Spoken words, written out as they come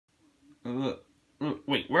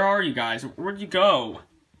Wait, where are you guys? Where'd you go?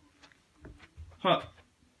 Huh.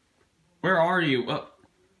 Where are you?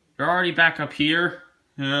 You're already back up here?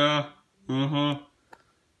 Yeah,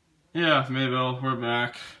 Yeah, Mabel, we're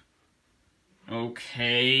back.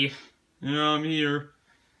 Okay. Yeah, I'm here.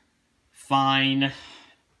 Fine.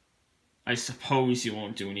 I suppose you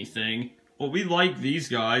won't do anything. Well, we like these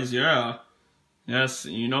guys, yeah. Yes,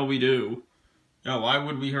 you know we do. Yeah, why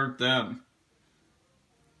would we hurt them?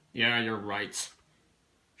 Yeah, you're right.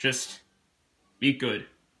 Just be good.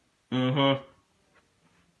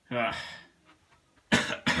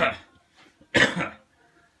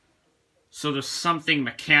 So there's something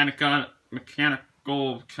mechanic. Maybe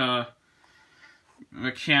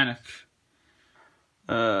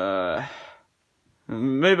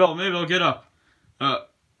I'll get up.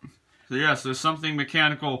 Yes, there's something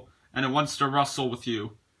mechanical, and it wants to wrestle with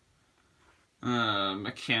you.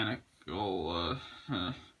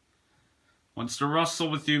 Wants to wrestle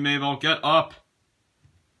with you, Mabel. Get up.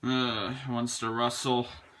 Wants to wrestle.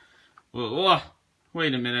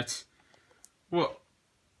 Wait a minute. What?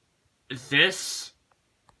 This?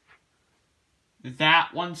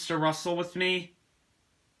 That wants to wrestle with me?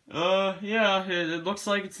 Yeah, it looks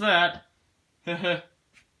like it's that.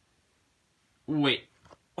 Wait,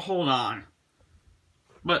 hold on.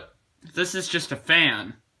 But this is just a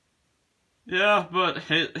fan. Yeah, but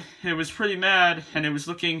it was pretty mad, and it was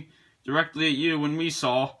looking directly at you when we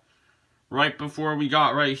saw, right before we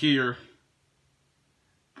got right here.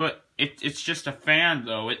 But it's just a fan,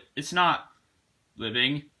 though. It's not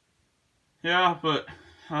living. Yeah, but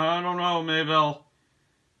I don't know, Mabel.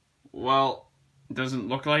 Well, it doesn't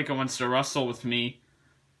look like it wants to wrestle with me.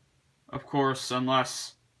 Of course,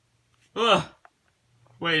 unless...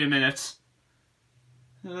 Wait a minute.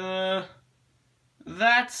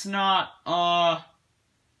 That's not the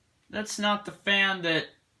fan that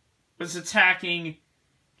was attacking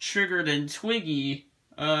Triggered and Twiggy.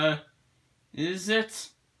 Is it?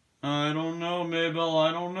 I don't know, Mabel,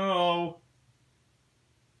 I don't know.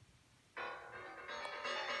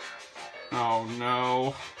 Oh,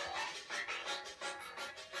 no.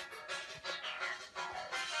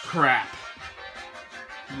 Crap.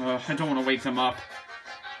 I don't want to wake them up.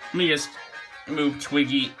 Let me just move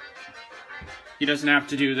Twiggy. He doesn't have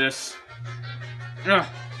to do this.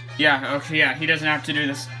 Yeah, okay, yeah, he doesn't have to do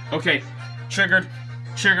this. Okay, Triggered,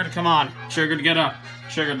 come on. Triggered, get up.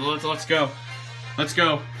 Triggered, let's go. Let's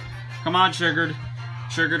go. Come on, Triggered.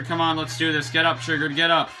 Triggered, come on, let's do this. Get up, Triggered,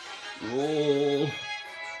 get up.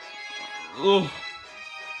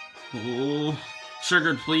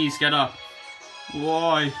 Triggered, please, get up.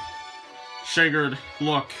 Why? Triggered,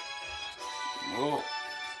 look.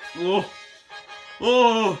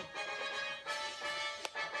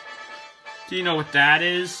 Do you know what that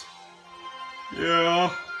is?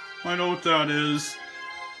 Yeah, I know what that is.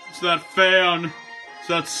 It's that fan. It's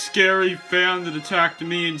that scary fan that attacked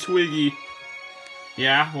me and Twiggy.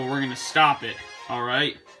 Yeah, well, we're gonna stop it,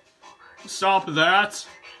 alright? Stop that?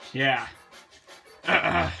 Yeah.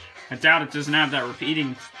 I doubt it doesn't have that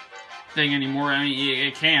repeating thing anymore. I mean,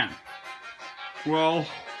 it can. Well,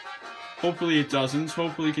 hopefully it doesn't.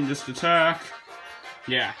 Hopefully it can just attack.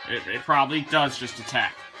 Yeah, it probably does just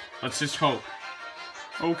attack. Let's just hope.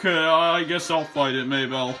 Okay, I guess I'll fight it,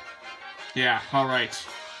 Mabel. Yeah, alright.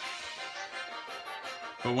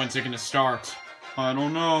 But when's it gonna start? I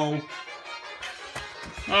don't know.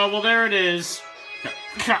 Oh, well, there it is.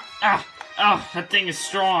 That thing is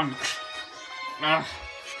strong.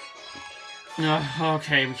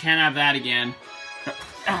 Okay, we can't have that again.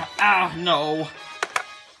 No.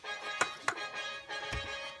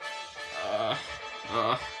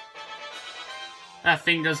 That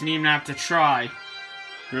thing doesn't even have to try.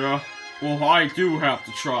 Yeah, well, I do have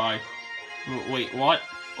to try. Wait, what?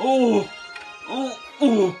 Oh,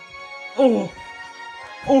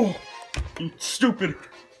 you stupid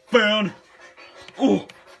fan.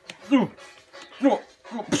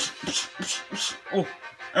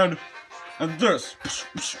 And this.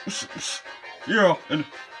 Yeah, and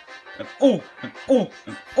oh, and oh,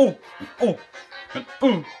 and oh, and oh, and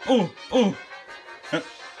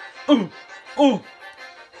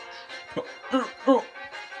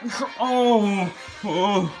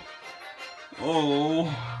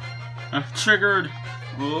and Triggered.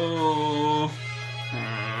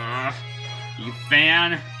 You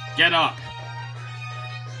fan, get up.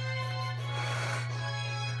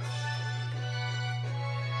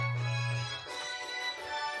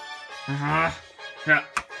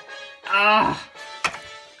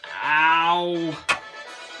 Ow.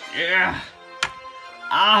 Yeah.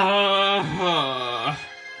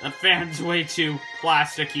 That fan's way too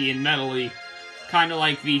plasticky and metally. Kinda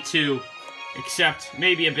like V2. Except,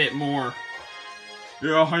 maybe a bit more.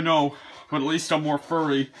 Yeah, I know. But at least I'm more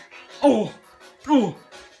furry. Oh! Oh!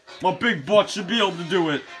 My big butt should be able to do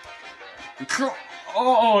it.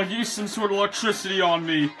 Oh, use some sort of electricity on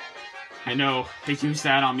me. I know. They use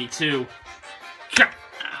that on me, too.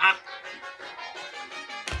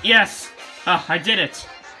 Yes! I did it.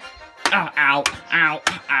 Ow, ow, ow,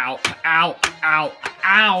 ow, ow,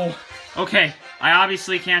 ow. Okay, I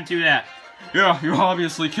obviously can't do that. Yeah, you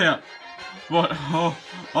obviously can't. But,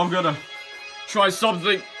 I'm gonna try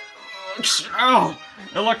something. Ow!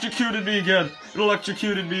 Electrocuted me again. It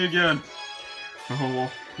electrocuted me again. Oh,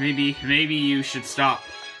 well, maybe you should stop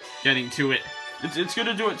getting to it. It's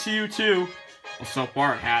gonna do it to you, too. Well, so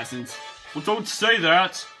far it hasn't. Well, don't say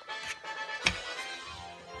that.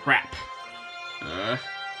 Crap.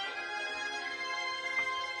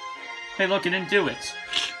 Hey, look, it didn't do it.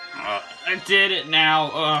 I did it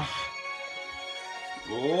now.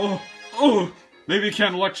 Maybe it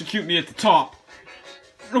can't electrocute me at the top.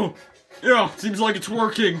 Oh, yeah, seems like it's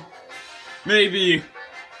working. Maybe.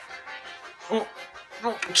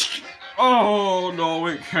 Oh, no,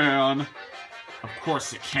 it can. Of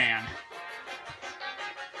course it can.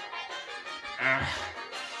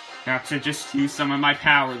 Have to just use some of my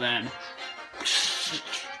power then.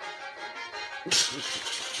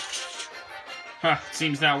 Huh,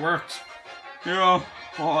 seems that worked. Yeah,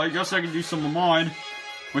 well, I guess I can do some of mine.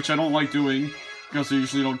 Which I don't like doing, because I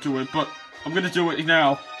usually don't do it, but I'm gonna do it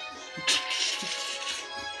now.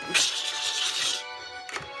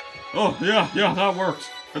 Oh, yeah, that worked.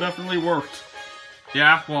 It definitely worked.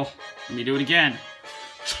 Yeah, well, let me do it again.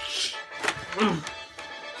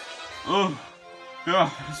 Yeah,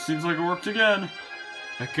 seems like it worked again.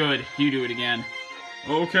 Good, you do it again.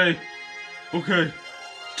 Okay.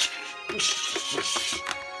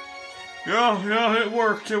 Yeah, it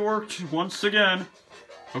worked once again.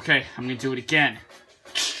 Okay, I'm gonna do it again.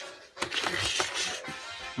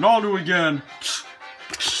 And I'll do it again.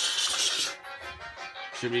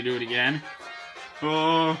 Should we do it again?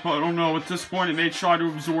 I don't know. At this point, it may try to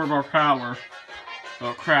absorb our power.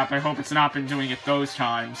 Oh, crap. I hope it's not been doing it those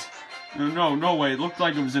times. No way. It looked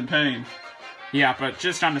like it was in pain. Yeah, but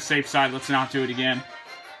just on the safe side, let's not do it again.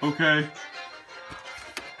 Okay.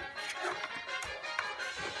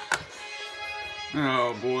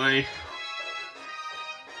 Oh, boy.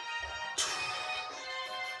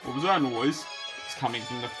 What was that noise? It's coming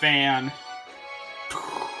from the fan.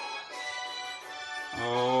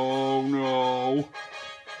 Oh, no.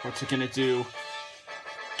 What's it gonna do?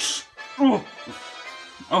 Oh,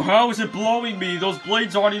 how is it blowing me? Those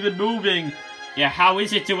blades aren't even moving. Yeah, how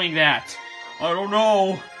is it doing that? I don't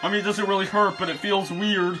know. I mean, it doesn't really hurt, but it feels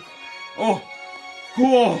weird. Oh.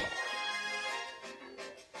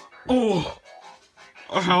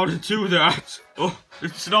 How'd it do that? Oh,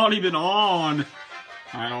 it's not even on.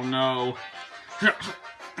 I don't know.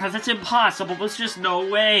 That's impossible. There's just no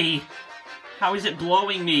way. How is it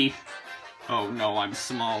blowing me? Oh no, I'm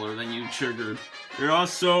smaller than you triggered. Yeah,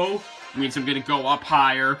 so? Means I'm gonna go up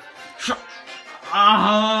higher.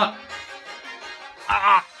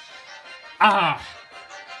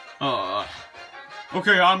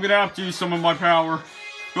 Okay, I'm gonna have to use some of my power.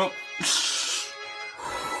 Oh.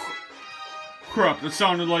 Crap, that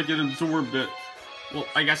sounded like it absorbed it. Well,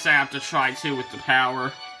 I guess I have to try too with the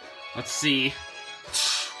power. Let's see.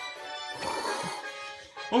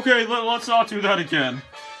 Okay, let's not do that again.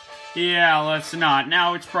 Yeah, let's not.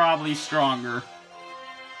 Now it's probably stronger.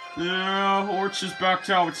 Yeah, or it's just back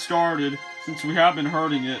to how it started, since we have been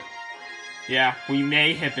hurting it. Yeah, we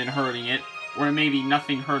may have been hurting it, or maybe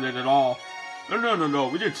nothing hurt it at all. No,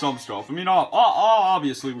 we did some stuff. I mean,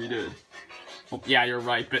 obviously we did. Well, yeah, you're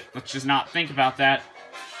right, but let's just not think about that.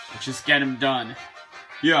 Let's just get him done.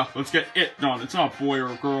 Yeah, let's get it done. It's not a boy or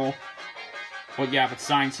a girl. Well, yeah, but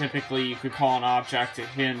scientifically, you could call an object to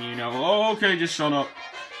him, you know. Oh, okay, just shut up.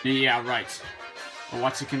 Yeah, right. Well,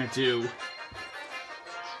 what's it gonna do?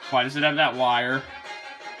 Why does it have that wire?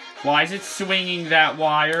 Why is it swinging that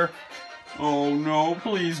wire? Oh, no,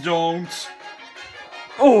 please don't.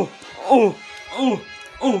 Oh!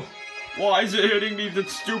 Why is it hitting me with that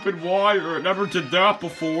stupid wire? It never did that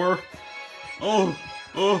before.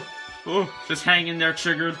 Just hang in there,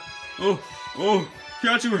 Triggered.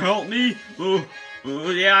 Can't you help me?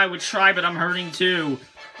 Yeah, I would try, but I'm hurting too.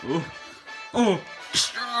 I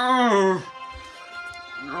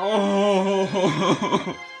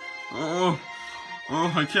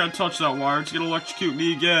can't touch that wire. It's gonna electrocute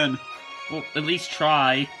me again. Well, at least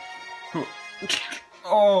try.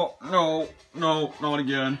 Oh, no, not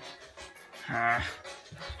again.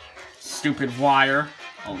 Stupid wire.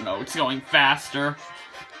 Oh no, it's going faster.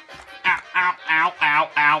 Ow, ow, ow, ow,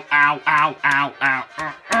 ow, ow, ow,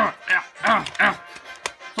 ow, ow.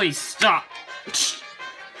 Please stop.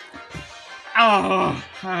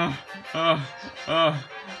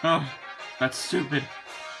 That's stupid.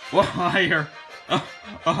 Wire.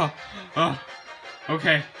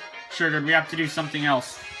 Okay, Sugar, we have to do something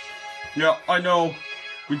else. Yeah, I know.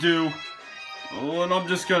 We do. Oh, and I'm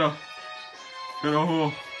just gonna...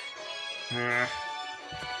 Well,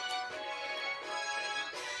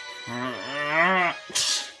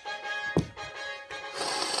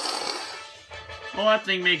 that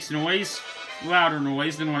thing makes noise. Louder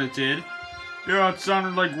noise than what it did. Yeah, it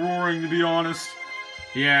sounded like roaring, to be honest.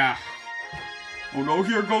 Yeah. Oh no,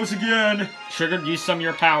 here it goes again. Sugar, use some of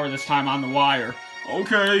your power this time on the wire.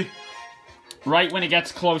 Okay. Right when it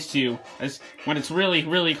gets close to you. When it's really,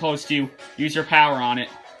 really close to you, use your power on it.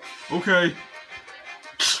 Okay.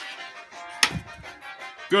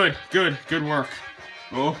 Good work.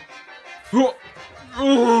 Oh.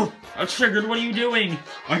 Sugar, what are you doing?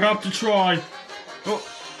 I have to try.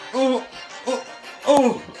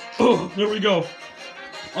 There we go.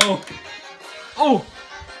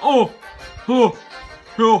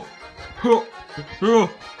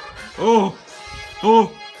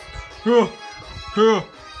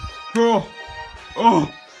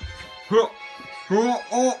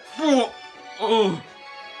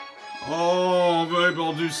 Oh, maybe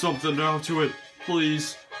I'll do something now to it.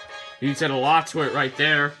 Please. You did a lot to it right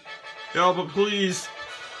there. Yeah, but please.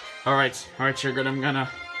 Alright, Sugar, I'm gonna...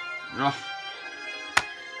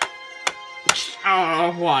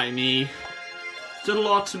 Oh, why me? Did a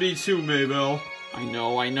lot to me too, Maybell.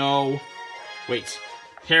 I know. Wait.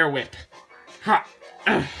 Hair whip. Ha!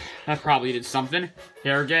 That probably did something.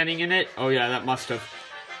 Hair getting in it? Oh yeah, that must have.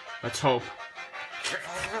 Let's hope.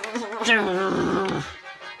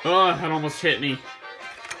 Oh, that almost hit me.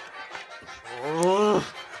 I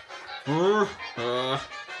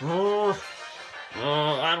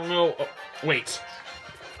don't know. Wait.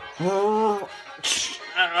 No.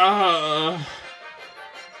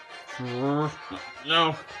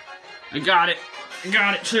 I got it.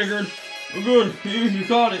 Triggered. Oh, good. You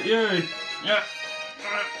caught it. Yay. Yeah.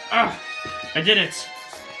 I did it.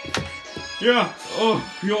 Yeah. Oh,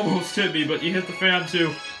 you almost hit me, but you hit the fan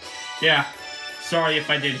too. Yeah. Sorry if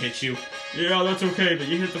I did hit you. Yeah, that's okay, but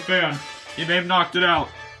you hit the fan. You may have knocked it out.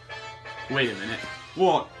 Wait a minute.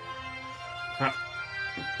 What?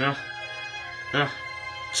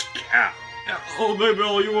 Oh, baby,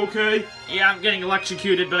 are you okay? Yeah, I'm getting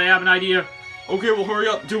electrocuted, but I have an idea. Okay, well, hurry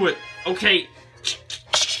up, do it. Okay.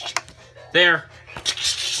 There.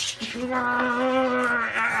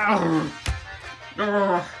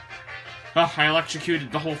 I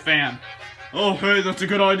electrocuted the whole fan. Oh, hey, that's a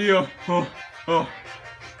good idea.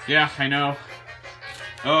 Yeah, I know.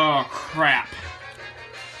 Oh, crap.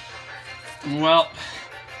 Well.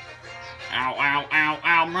 Ow, ow, ow, ow.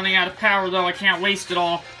 I'm running out of power, though. I can't waste it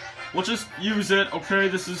all. We'll just use it, okay?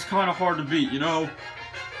 This is kind of hard to beat, you know?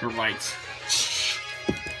 You're right.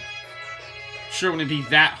 Sure wouldn't be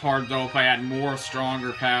that hard, though, if I had more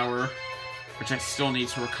stronger power. Which I still need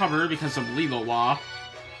to recover because of Lilowa.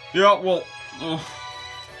 Yeah, well...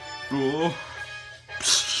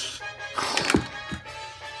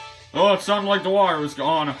 Oh, it sounded like the wire was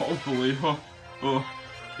gone, hopefully.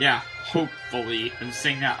 Yeah, hopefully. Been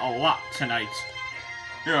saying that a lot tonight.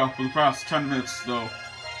 Yeah, for the past 10 minutes, though.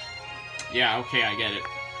 Yeah, okay, I get it.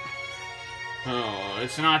 Oh,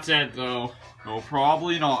 it's not dead, though. No,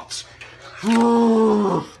 probably not.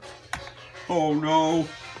 Oh, no.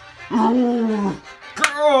 Oh!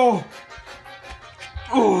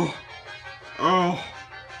 Oh! Oh!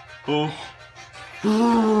 Oh!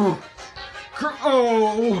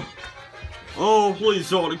 Oh! Oh, please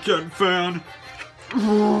don't again, fan.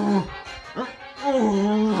 Oh,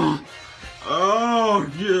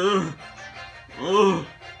 yeah.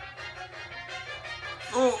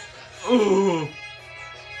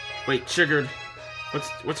 Wait, Triggered.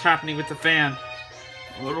 What's happening with the fan?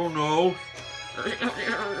 I don't know.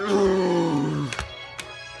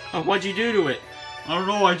 Oh, what'd you do to it? I don't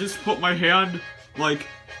know, I just put my hand, like,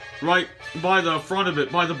 right by the front of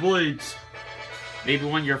it, by the blades. Maybe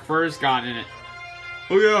one of your furs got in it.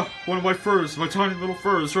 Oh yeah, one of my furs, my tiny little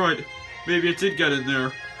furs, right. Maybe it did get in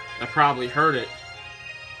there. That probably hurt it.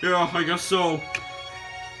 Yeah, I guess so.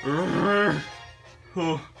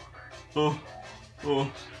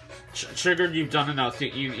 Triggered, you've done enough.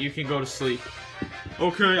 You can go to sleep.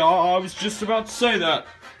 Okay, I was just about to say that.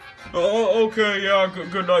 Oh, okay, yeah,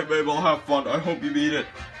 good night, babe. I'll have fun. I hope you beat it.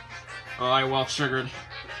 Alright, well, Triggered.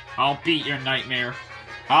 I'll beat your nightmare.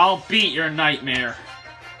 I'll beat your nightmare.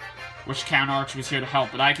 Wish Count Arch was here to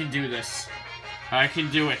help, but I can do this. I can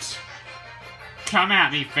do it. Come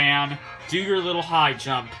at me, fan. Do your little high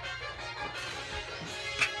jump.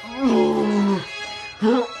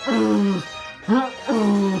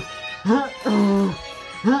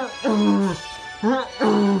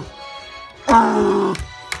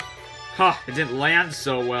 Huh, it didn't land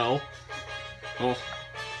so well. Oh,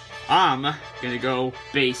 I'm gonna go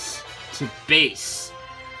base to base.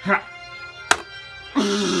 Ha.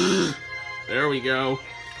 There we go.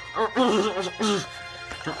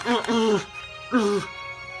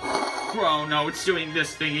 Oh no, it's doing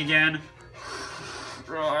this thing again.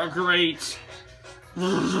 Oh, great.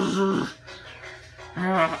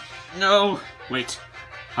 No. Wait.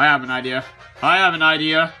 I have an idea. I have an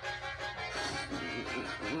idea.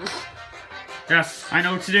 Yes, I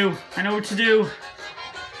know what to do. I know what to do.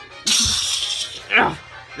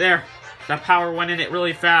 There. That power went in it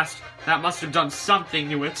really fast. That must have done something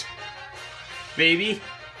to it. Maybe?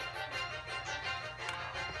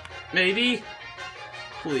 Maybe?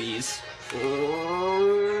 Please.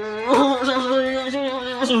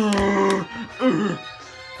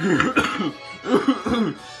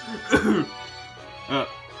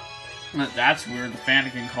 That's weird, the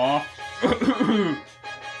fan can cough.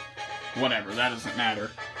 Whatever, that doesn't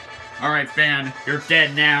matter. Alright, fan, you're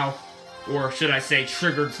dead now. Or should I say,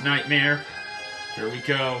 Triggered's nightmare. Here we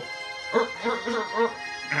go.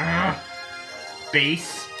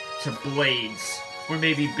 Base to blades. Or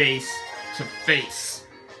maybe base to face.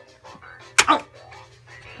 Oh!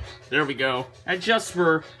 There we go. And just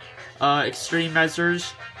for extreme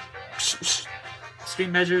measures.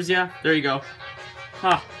 Extreme measures, yeah? There you go.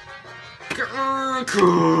 Huh.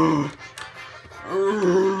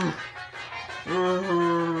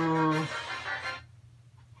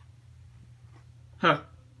 Huh.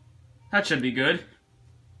 That should be good.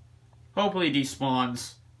 Hopefully he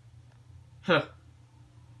despawns. Huh.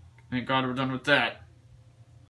 Thank God we're done with that.